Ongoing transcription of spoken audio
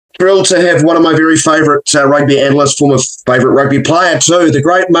Thrilled to have one of my very favourite rugby analysts, former favourite rugby player too, the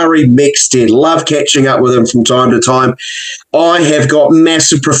great Murray Mexted. Love catching up with him from time to time. I have got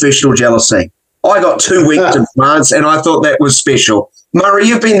massive professional jealousy. I got 2 weeks in France and I thought that was special. Murray,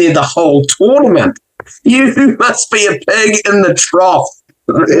 you've been there the whole tournament. You must be a pig in the trough.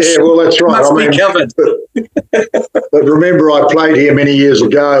 Yeah, well, that's right. Must be covered. But remember, I played here many years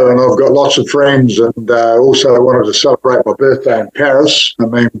ago, and I've got lots of friends, and also I wanted to celebrate my birthday in Paris. I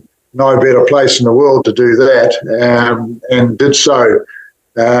mean, no better place in the world to do that, and did so.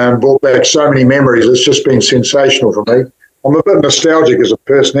 Brought back so many memories. It's just been sensational for me. I'm a bit nostalgic as a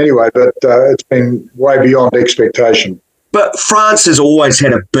person anyway, but it's been way beyond expectation. But France has always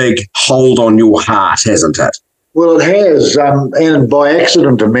had a big hold on your heart, hasn't it? Well, it has, and by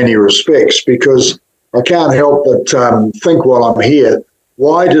accident in many respects, because I can't help but think while I'm here,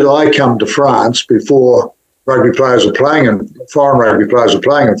 why did I come to France before foreign rugby players are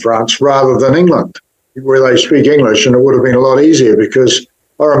playing in France rather than England, where they speak English, and it would have been a lot easier because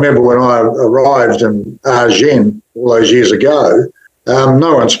I remember when I arrived in Agen all those years ago,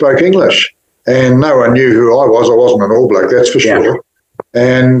 no one spoke English and no one knew who I was. I wasn't an All Black, that's for sure.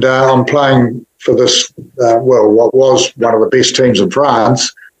 And I'm playing for this, what was one of the best teams in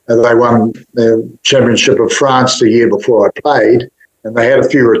France. They won the Championship of France the year before I played, and they had a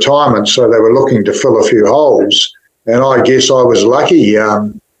few retirements, so they were looking to fill a few holes. And I guess I was lucky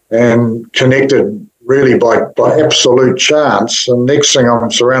and connected really by absolute chance. And next thing I'm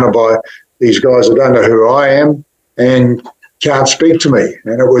surrounded by these guys that don't know who I am and can't speak to me.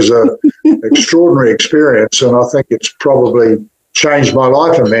 And it was an extraordinary experience, and I think it's probably changed my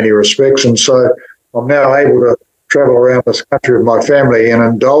life in many respects. And so I'm now able to travel around this country with my family and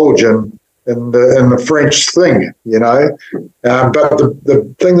indulge in the French thing, you know. But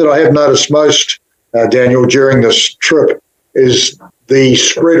the thing that I have noticed most, Daniel, during this trip is the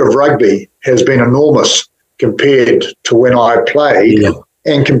spread of rugby has been enormous compared to when I played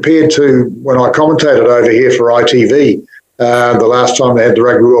and compared to when I commentated over here for ITV the last time they had the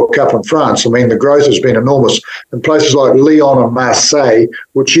Rugby World Cup in France. I mean, the growth has been enormous. In places like Lyon and Marseille,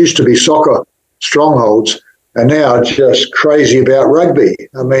 which used to be soccer strongholds, are now just crazy about rugby.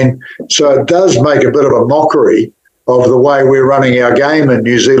 I mean, so it does make a bit of a mockery of the way we're running our game in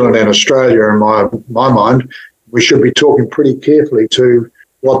New Zealand and Australia, in my mind. We should be talking pretty carefully to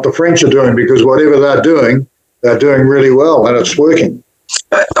what the French are doing, because whatever they're doing really well, and it's working.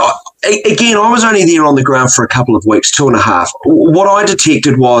 Again, I was only there on the ground for a couple of weeks, 2.5. What I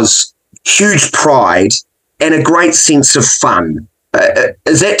detected was huge pride and a great sense of fun.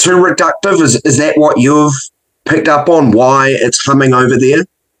 Is that too reductive? Is that what you've picked up on, why it's humming over there?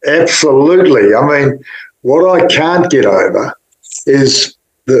 Absolutely. I mean, what I can't get over is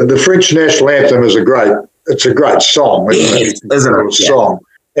the French national anthem is a great song, isn't it? Song.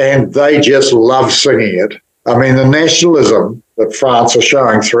 And they just love singing it. I mean, the nationalism that France are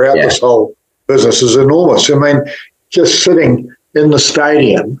showing throughout this whole business is enormous. I mean, just sitting in the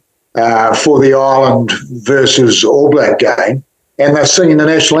stadium for the Ireland versus All Black game, and they're singing the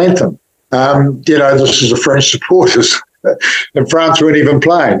national anthem. This is the French supporters, and France weren't even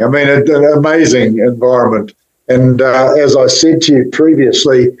playing. I mean, an amazing environment. And as I said to you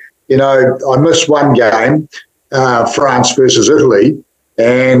previously, I missed one game, France versus Italy,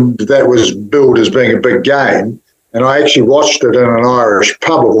 and that was billed as being a big game. And I actually watched it in an Irish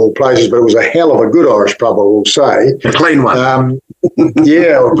pub of all places, but it was a hell of a good Irish pub, I will say. A clean one.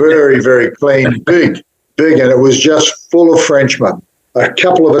 Very, very clean, big, and it was just full of Frenchmen, a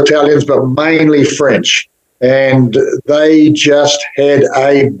couple of Italians, but mainly French. And they just had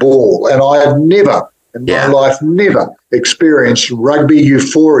a ball. And I had never, in my life, experienced rugby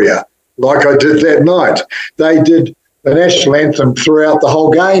euphoria like I did that night. They did the national anthem throughout the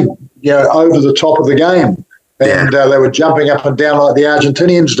whole game, over the top of the game. And they were jumping up and down like the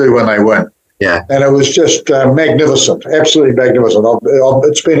Argentinians do when they win. Yeah. And it was just magnificent, absolutely magnificent.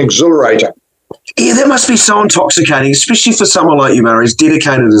 It's been exhilarating. Yeah, that must be so intoxicating, especially for someone like you, Murray, who's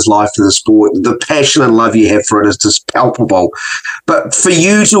dedicated his life to the sport. The passion and love you have for it is just palpable. But for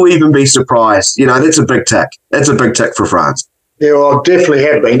you to even be surprised, that's a big tick. That's a big tick for France. Yeah, well, I definitely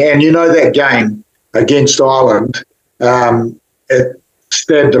have been. And that game against Ireland at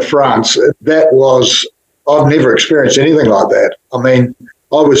Stade de France, that was, I've never experienced anything like that. I mean,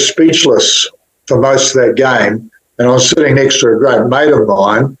 I was speechless for most of that game, and I was sitting next to a great mate of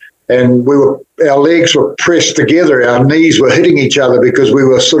mine, and our legs were pressed together, our knees were hitting each other because we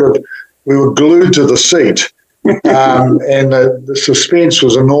were glued to the seat. And the suspense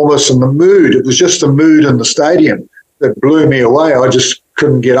was enormous, and it was just the mood in the stadium that blew me away. I just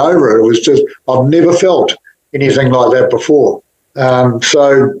couldn't get over it. It was just, I've never felt anything like that before. And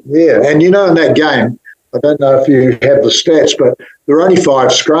in that game, I don't know if you have the stats, but there were only 5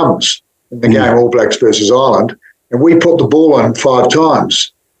 scrums in the game, All Blacks versus Ireland, and we put the ball in 5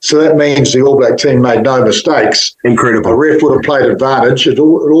 times. So that means the All Black team made no mistakes. Incredible. The ref would have played advantage. It's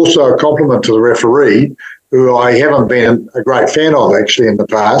also a compliment to the referee, who I haven't been a great fan of actually in the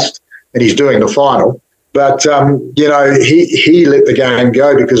past, and he's doing the final. But, he let the game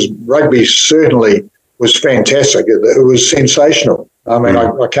go because rugby certainly was fantastic. It was sensational. I mean,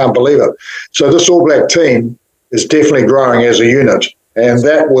 I can't believe it. So this All Black team is definitely growing as a unit. And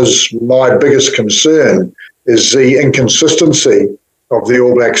that was my biggest concern, is the inconsistency of the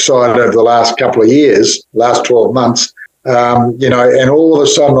All Black side over the last couple of years, last 12 months. And all of a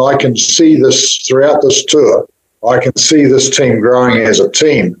sudden I can see this throughout this tour. I can see this team growing as a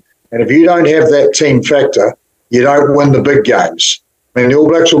team. And if you don't have that team factor, you don't win the big games. I mean, the All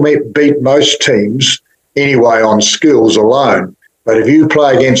Blacks will beat most teams anyway on skills alone. But if you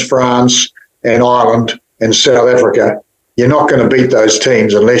play against France and Ireland and South Africa, you're not going to beat those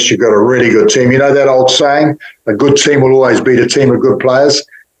teams unless you've got a really good team. You know that old saying, a good team will always beat a team of good players?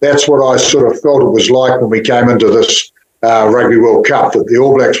 That's what I sort of felt it was like when we came into this Rugby World Cup, that the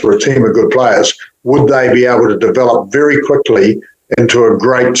All Blacks were a team of good players. Would they be able to develop very quickly into a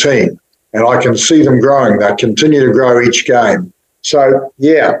great team? And I can see them growing. They continue to grow each game. So,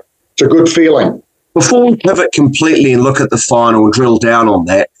 yeah, it's a good feeling. Before we pivot completely and look at the final and drill down on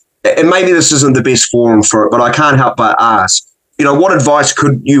that, and maybe this isn't the best forum for it, but I can't help but ask, what advice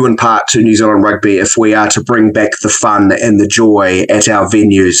could you impart to New Zealand rugby if we are to bring back the fun and the joy at our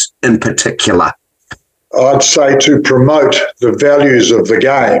venues in particular? I'd say to promote the values of the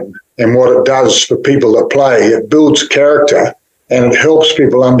game and what it does for people that play. It builds character and it helps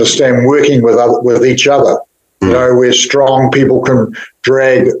people understand working with each other. Where strong people can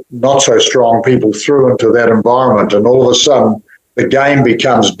drag not so strong people through into that environment, and all of a sudden the game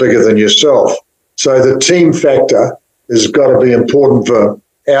becomes bigger than yourself. So the team factor has got to be important for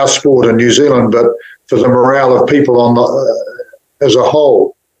our sport in New Zealand, but for the morale of people as a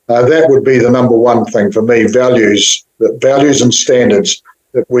whole. That would be the number one thing for me, values and standards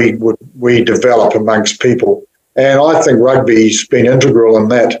that we develop amongst people. And I think rugby's been integral in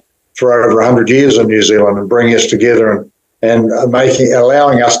that for over 100 years in New Zealand, and bringing us together and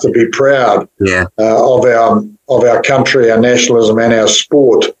allowing us to be proud of our country, our nationalism and our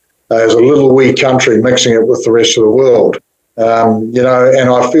sport as a little wee country mixing it with the rest of the world. And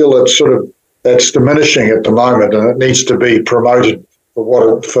I feel that's diminishing at the moment, and it needs to be promoted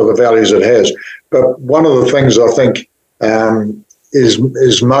for the values it has. But one of the things I think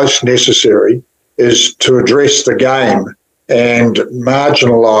is most necessary is to address the game and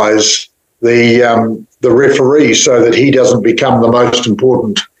marginalise the referee so that he doesn't become the most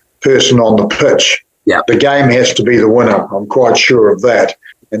important person on the pitch. Yeah. The game has to be the winner. I'm quite sure of that.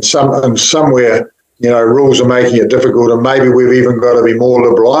 And somewhere, rules are making it difficult, and maybe we've even got to be more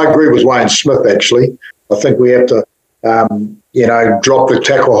liberal. I agree with Wayne Smith, actually. I think we have to, drop the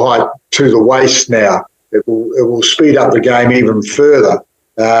tackle height to the waist now. It will speed up the game even further,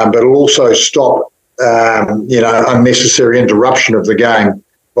 but it'll also stop unnecessary interruption of the game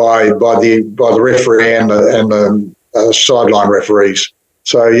by the referee and the sideline referees.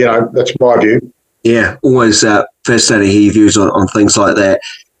 So, that's my view. Yeah, always fascinating to hear your views on things like that.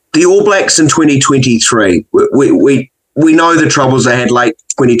 The All Blacks in 2023, we know the troubles they had late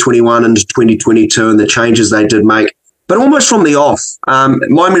 2021 into 2022 and the changes they did make, but almost from the off.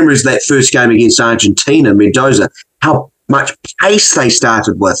 My memory is that first game against Argentina, Mendoza, how much pace they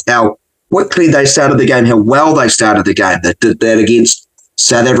started with, how quickly they started the game, how well they started the game. They did that against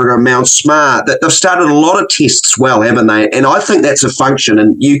South Africa and Mount Smart. They've started a lot of tests well, haven't they? And I think that's a function,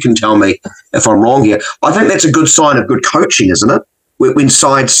 and you can tell me if I'm wrong here, I think that's a good sign of good coaching, isn't it? When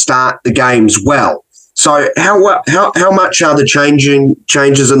sides start the games well. So how much are the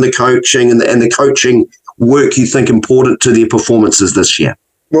changes in the coaching and the coaching work you think important to their performances this year?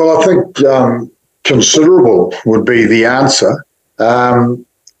 Well, I think considerable would be the answer.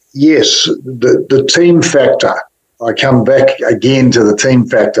 Yes, the team factor. I come back again to the team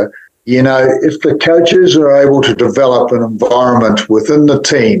factor. If the coaches are able to develop an environment within the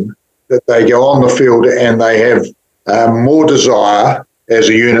team that they go on the field and they have more desire as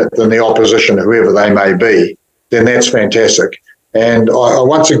a unit than the opposition, whoever they may be, then that's fantastic. And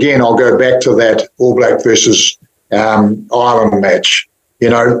once again, I'll go back to that All Black versus Ireland match.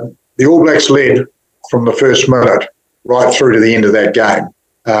 The All Blacks led from the first minute right through to the end of that game.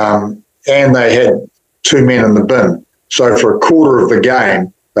 And they had 2 men in the bin. So for a quarter of the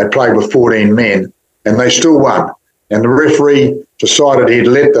game, they played with 14 men, and they still won. And the referee decided he'd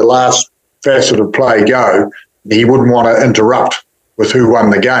let the last facet of play go he wouldn't want to interrupt with who won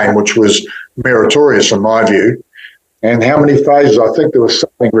the game, which was meritorious in my view. And how many phases? I think there was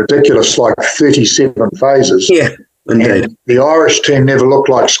something ridiculous like 37 phases. Yeah, indeed. And the Irish team never looked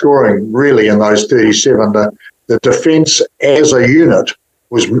like scoring really in those 37. The defence as a unit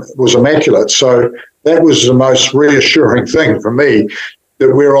was immaculate. So that was the most reassuring thing for me,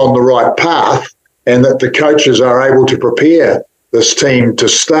 that we're on the right path and that the coaches are able to prepare this team to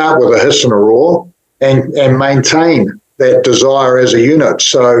start with a hiss and a roar and maintain that desire as a unit.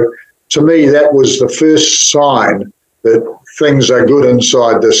 So to me, that was the first sign that things are good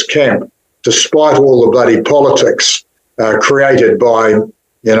inside this camp, despite all the bloody politics created by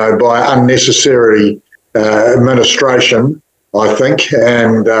unnecessary administration, I think,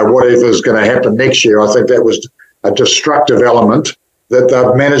 and whatever's going to happen next year. I think that was a destructive element that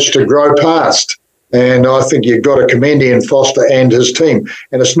they've managed to grow past. And I think you've got to commend Ian Foster and his team.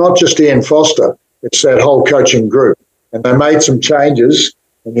 And it's not just Ian Foster, it's that whole coaching group. And they made some changes,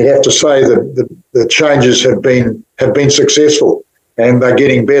 and you have to say that the changes have been successful and they're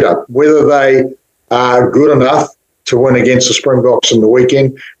getting better. Whether they are good enough to win against the Springboks in the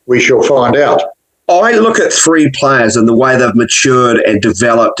weekend, we shall find out. I look at three players and the way they've matured and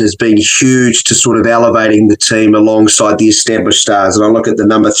developed as being huge to sort of elevating the team alongside the established stars. And I look at the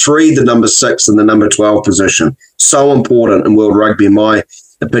number 3, the number 6, and the number 12 position. So important in world rugby, in my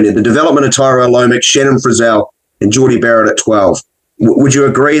opinion. The development of Tyrell Lomax, Shannon Frizzell, and Geordie Barrett at 12. Would you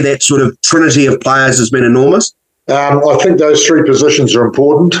agree that sort of trinity of players has been enormous? I think those three positions are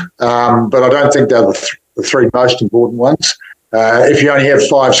important, but I don't think they're the three most important ones. If you only have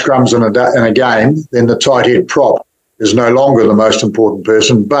 5 scrums in a game, then the tight head prop is no longer the most important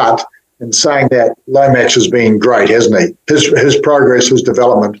person. But in saying that, Lomax has been great, hasn't he? His progress, his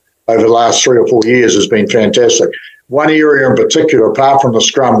development over the last 3 or 4 years has been fantastic. One area in particular, apart from the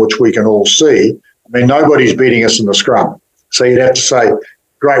scrum, which we can all see, I mean, nobody's beating us in the scrum. So you'd have to say,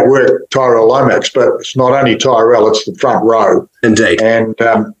 great work, Tyrell Lomax, but it's not only Tyrell, it's the front row. Indeed. And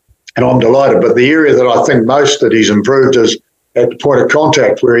I'm delighted. But the area that I think most that he's improved is at the point of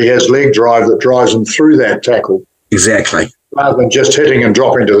contact, where he has leg drive that drives him through that tackle. Exactly. Rather than just hitting and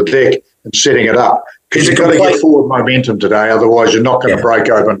dropping to the deck and setting it up. Because you've got to get forward momentum today, otherwise you're not going to break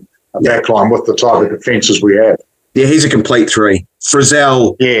open a backline with the type of defences we have. Yeah, he's a complete 3.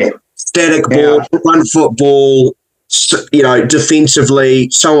 Frizzell, static ball, front foot ball, defensively,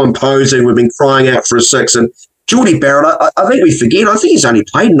 so imposing. We've been crying out for a 6. And Geordie Barrett, I think we forget, I think he's only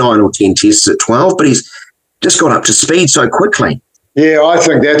played 9 or 10 tests at 12, but he's just got up to speed so quickly. Yeah, I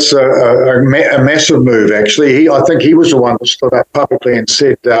think that's a massive move, actually. I think he was the one that stood up publicly and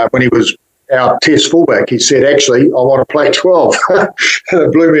said, when he was our test fullback, he said, actually, I want to play 12. And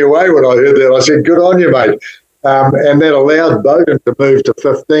it blew me away when I heard that. I said, good on you, mate. And that allowed Bowden to move to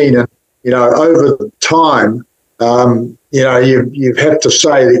 15. And, over the time, you have to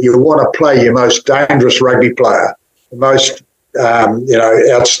say that you want to play your most dangerous rugby player, the most,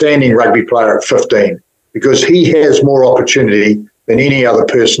 outstanding rugby player at 15, because he has more opportunity than any other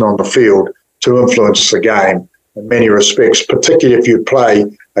person on the field to influence the game in many respects, particularly if you play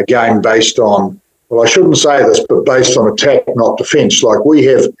a game based on, well, I shouldn't say this, but based on attack, not defence. Like we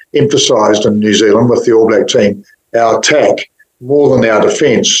have emphasised in New Zealand with the All Black team, our attack more than our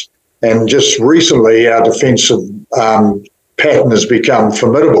defence. And just recently, our defensive pattern has become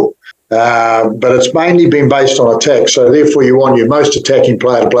formidable. But it's mainly been based on attack. So therefore, you want your most attacking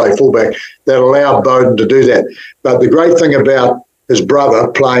player to play fullback. That allowed Bowden to do that. But the great thing about his brother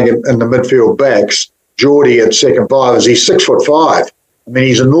playing in the midfield backs, Geordie at second 5, is he's 6'5". I mean,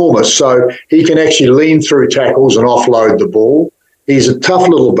 he's enormous. So he can actually lean through tackles and offload the ball. He's a tough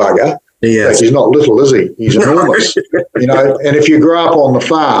little bugger. Yes. He's not little, is he? He's enormous. And if you grow up on the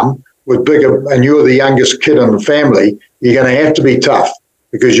farm with bigger, and you're the youngest kid in the family, you're going to have to be tough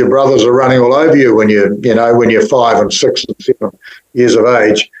because your brothers are running all over you when you're 5 and 6 and 7 years of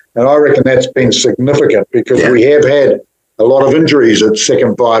age. And I reckon that's been significant because we have had a lot of injuries at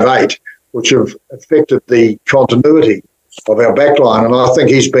second 5'8", which have affected the continuity of our backline. And I think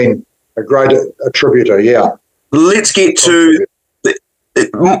he's been a great attributor, Let's get to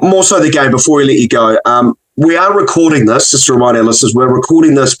more so the game before we let you go. We are recording this, just to remind our listeners, we're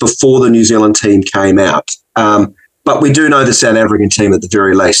recording this before the New Zealand team came out. But we do know the South African team at the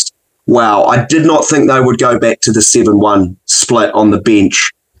very least. Wow, I did not think they would go back to the 7-1 split on the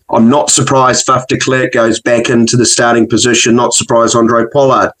bench. I'm not surprised Faf de Klerk goes back into the starting position. Not surprised Andre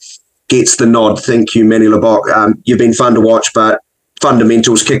Pollard gets the nod. Thank you, Manny Lebok. You've been fun to watch, but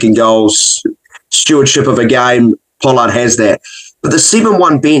fundamentals, kicking goals, stewardship of a game, Pollard has that. But the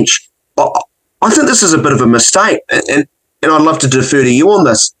 7-1 bench, I think this is a bit of a mistake, and I'd love to defer to you on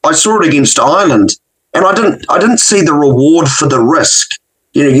this. I saw it against Ireland. And I didn't see the reward for the risk.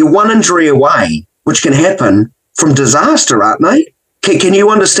 You know, you're one injury away, which can happen from disaster, aren't they? Can you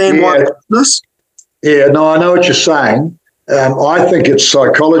understand why this? Yeah, no, I know what you're saying. I think it's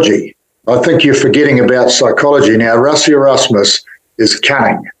psychology. I think you're forgetting about psychology. Now, Russie Erasmus is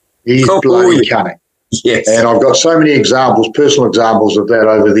cunning. He's bloody cunning. Yes. And I've got so many examples, personal examples of that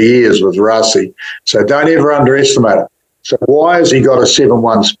over the years with Russie. So don't ever underestimate it. So why has he got a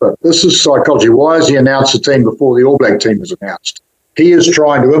 7-1 split? This is psychology. Why has he announced the team before the All Black team is announced? He is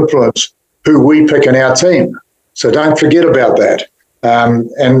trying to influence who we pick in our team. So don't forget about that.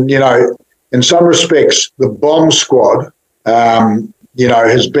 And, you know, in some respects, the bomb squad, you know,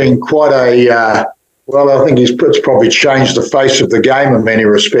 has been quite a, well, I think it's probably changed the face of the game in many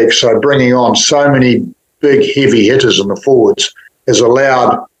respects. So bringing on so many big, heavy hitters in the forwards has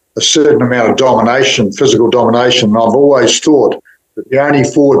allowed a certain amount of domination, physical domination. And I've always thought that the only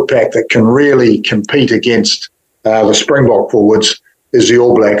forward pack that can really compete against the Springbok forwards is the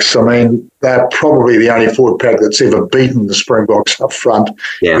All Blacks. I mean, they're probably the only forward pack that's ever beaten the Springboks up front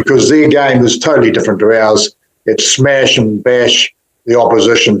because their game is totally different to ours. It's smash and bash the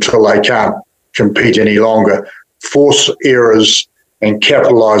opposition till they can't compete any longer, force errors and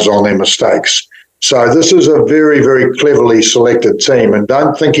capitalise on their mistakes. So this is a very, very cleverly selected team, and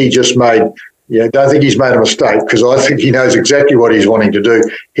don't think he just made, don't think he's made a mistake, because I think he knows exactly what he's wanting to do.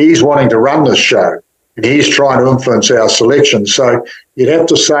 He's wanting to run this show, and he's trying to influence our selection. So you'd have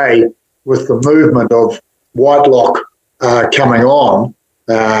to say, with the movement of Whitelock coming on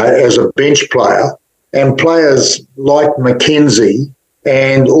as a bench player, and players like McKenzie,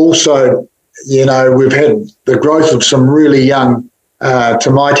 and also, we've had the growth of some really young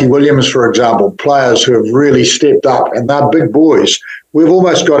Tamaiti Williams, for example, players who have really stepped up, and they're big boys. We've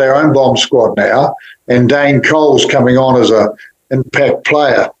almost got our own bomb squad now, and Dane Cole's coming on as an impact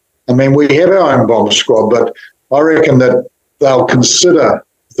player. I mean, we have our own bomb squad, but I reckon that they'll consider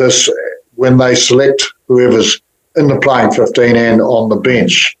this when they select whoever's in the playing 15 and on the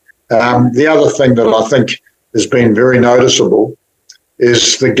bench. The other thing that I think has been very noticeable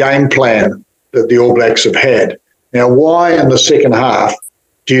is the game plan that the All Blacks have had. Now, why in the second half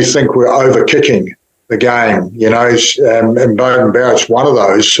do you think we're over-kicking the game? And Beauden Barrett's one of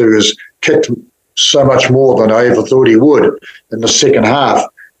those who has kicked so much more than I ever thought he would in the second half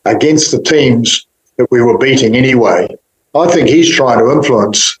against the teams that we were beating anyway. I think he's trying to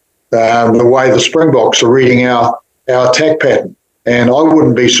influence the way the Springboks are reading our attack pattern. And I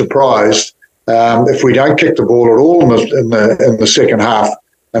wouldn't be surprised if we don't kick the ball at all in the second half,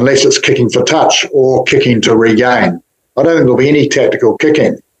 unless it's kicking for touch or kicking to regain. I don't think there'll be any tactical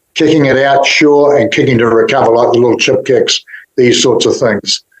kicking. Kicking it out, sure, and kicking to recover, like the little chip kicks, these sorts of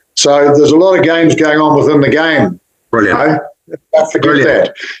things. So there's a lot of games going on within the game. Brilliant. Don't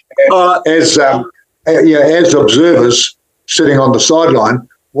forget that. As observers sitting on the sideline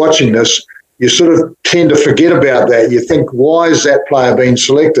watching this, you sort of tend to forget about that. You think, why is that player being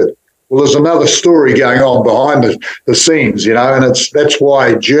selected? Well, there's another story going on behind the scenes, and that's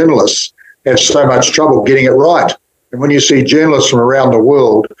why journalists have so much trouble getting it right. And when you see journalists from around the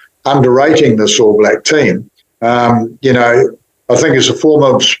world underrating this All Black team, I think as a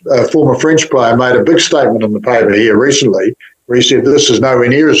former French player made a big statement in the paper here recently, where he said this is nowhere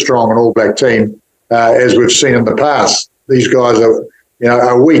near as strong an All Black team as we've seen in the past. These guys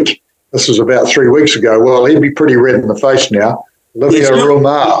are weak. This was about 3 weeks ago. Well, he'd be pretty red in the face now. Olivia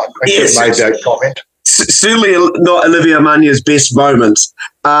Rilmar, I think, made that comment. Certainly not Olivia Munya's best moments.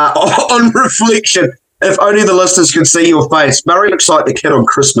 On reflection, if only the listeners could see your face, Murray looks like the kid on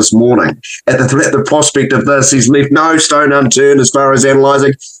Christmas morning at the prospect of this. He's left no stone unturned as far as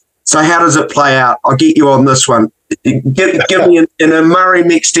analysing. So how does it play out? I'll get you on this one. Give me, in a Murray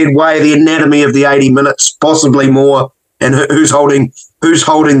Mexted way, the anatomy of the 80 minutes, possibly more, and who's holding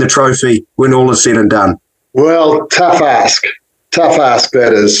the trophy when all is said and done. Well, tough ask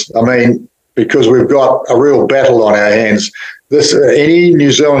that is. I mean, because we've got a real battle on our hands. Any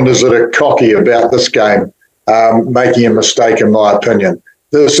New Zealanders that are cocky about this game making a mistake, in my opinion.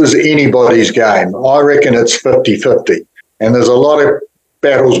 This is anybody's game. I reckon it's 50-50, and there's a lot of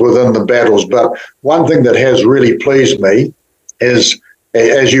battles within the battles. But one thing that has really pleased me is,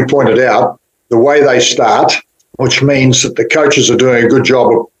 as you pointed out, the way they start, which means that the coaches are doing a good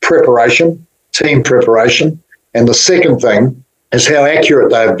job of preparation, team preparation. And the second thing is how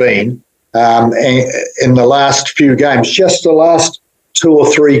accurate they've been in the last few games, just the last 2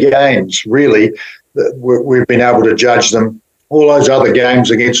 or 3 games, really, we've been able to judge them. All those other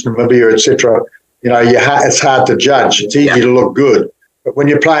games against Namibia, etc., it's hard to judge. It's easy to look good. But when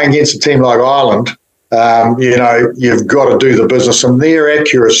you're playing against a team like Ireland, you've got to do the business. And their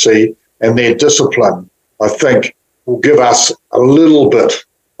accuracy and their discipline, I think, will give us a little bit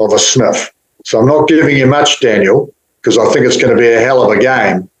of a sniff. So I'm not giving you much, Daniel, because I think it's going to be a hell of a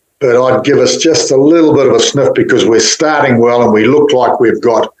game. But I'd give us just a little bit of a sniff because we're starting well and we look like we've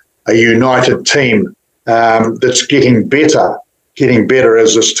got a united team that's getting better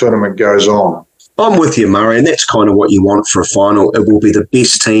as this tournament goes on. I'm with you, Murray, and that's kind of what you want for a final. It will be the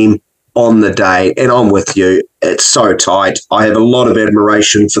best team on the day, and I'm with you. It's so tight. I have a lot of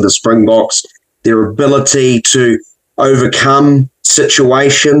admiration for the Springboks, their ability to overcome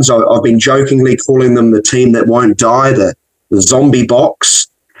situations. I've been jokingly calling them the team that won't die, the zombie box.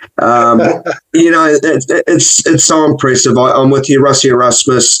 It's so impressive. I'm with you, Rusty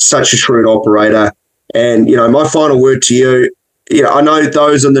Erasmus, such a shrewd operator. And, my final word to you, I know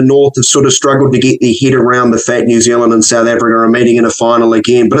those in the north have sort of struggled to get their head around the fact New Zealand and South Africa are meeting in a final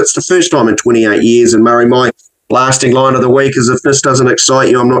again, but it's the first time in 28 years. And Murray, my lasting line of the week is, if this doesn't excite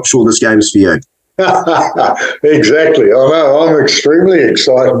you, I'm not sure this game's for you. Exactly. I know. I'm extremely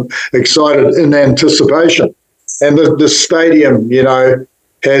excited in anticipation. And the stadium,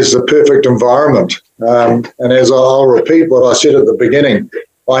 has the perfect environment. And as I'll repeat what I said at the beginning,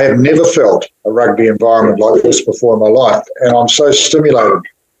 I have never felt a rugby environment like this before in my life, and I'm so stimulated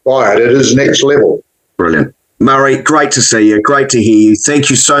by it. It is next level. Brilliant. Murray, great to see you. Great to hear you. Thank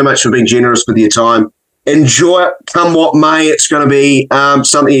you so much for being generous with your time. Enjoy it. Come what may, it's going to be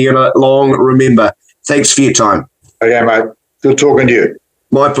something you're going to long remember. Thanks for your time. Okay, mate. Good talking to you.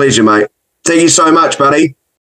 My pleasure, mate. Thank you so much, buddy.